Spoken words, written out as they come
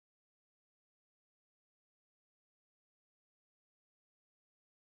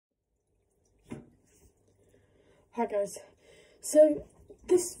Hi guys, so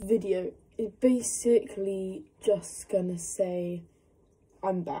this video is basically just gonna say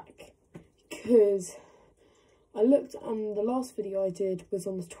I'm back, because I looked and the last video I did was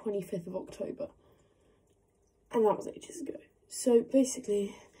on the 25th of October and that was ages ago. So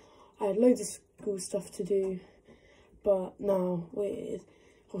basically I had loads of school stuff to do, but now with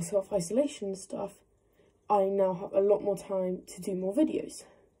whole self-isolation stuff I now have a lot more time to do more videos.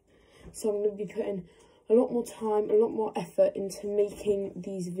 So I'm going to be putting a lot more time, a lot more effort into making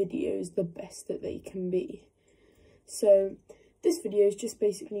these videos the best that they can be. So this video is just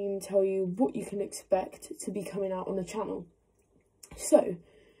basically going to tell you what you can expect to be coming out on the channel. So,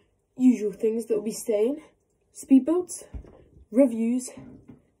 usual things that will be staying: speed builds, reviews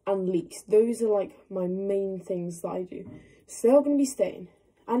and leaks. Those are like my main things that I do. So they're going to be staying.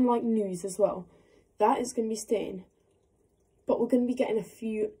 And like news as well. That is going to be staying. But we're going to be getting a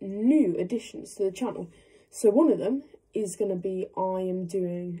few new additions to the channel. So one of them is going to be, I am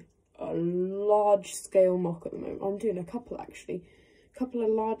doing a large scale mock at the moment. I'm doing a couple actually. A couple of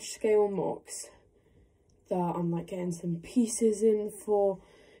large scale mocks that I'm like getting some pieces in for.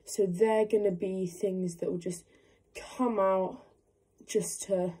 So they're going to be things that will just come out just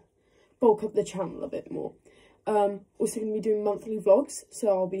to bulk up the channel a bit more. Also going to be doing monthly vlogs. So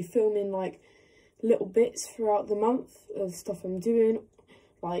I'll be filming like little bits throughout the month of stuff I'm doing,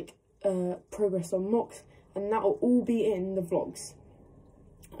 like progress on mocks, and that will all be in the vlogs.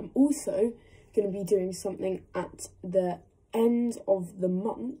 I'm also going to be doing something at the end of the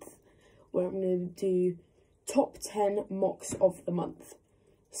month where I'm going to do top 10 mocks of the month.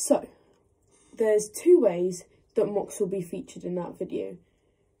 So there's two ways that mocks will be featured in that video.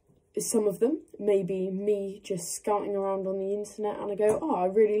 Some of them may be me just scouting around on the internet and I go, oh, I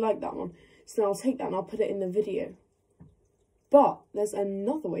really like that one. So then I'll take that and I'll put it in the video. But there's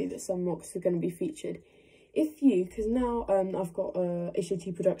another way that some mocks are going to be featured. If you, because now I've got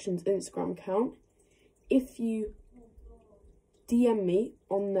HJT Productions Instagram account. If you DM me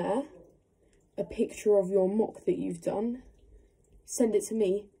on there a picture of your mock that you've done, send it to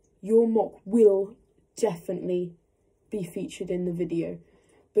me, your mock will definitely be featured in the video.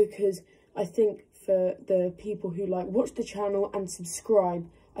 Because I think for the people who like watch the channel and subscribe,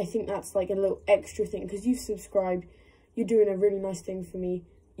 I think that's like a little extra thing, because you've subscribed, you're doing a really nice thing for me,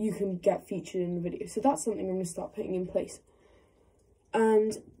 you can get featured in the video. So that's something I'm going to start putting in place.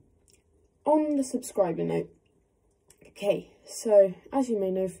 And on the subscriber note, okay, so as you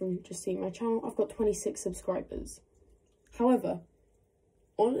may know from just seeing my channel, I've got 26 subscribers. However,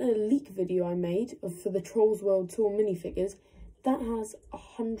 on a leak video I made for the Trolls World Tour minifigures, that has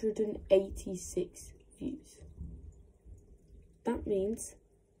 186 views. That means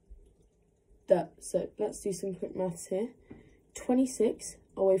that, so let's do some quick maths here. 26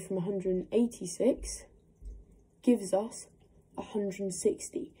 away from 186 gives us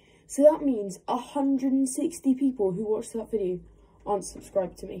 160. So that means 160 people who watched that video aren't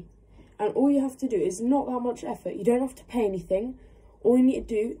subscribed to me. And all you have to do is not that much effort. You don't have to pay anything. All you need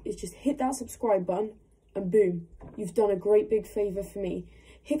to do is just hit that subscribe button and boom, you've done a great big favour for me.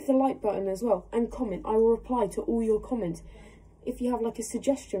 Hit the like button as well and comment. I will reply to all your comments. If you have like a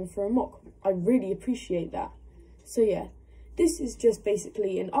suggestion for a mock, I really appreciate that. So yeah, this is just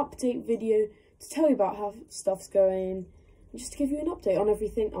basically an update video to tell you about how stuff's going, and just to give you an update on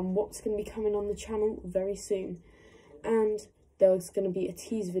everything and what's going to be coming on the channel very soon. And there's going to be a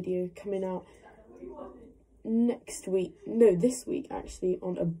tease video coming out next week, no, this week actually,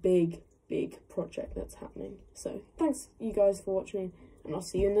 on a big project that's happening. So thanks you guys for watching, and I'll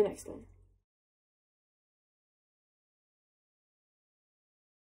see you in the next one.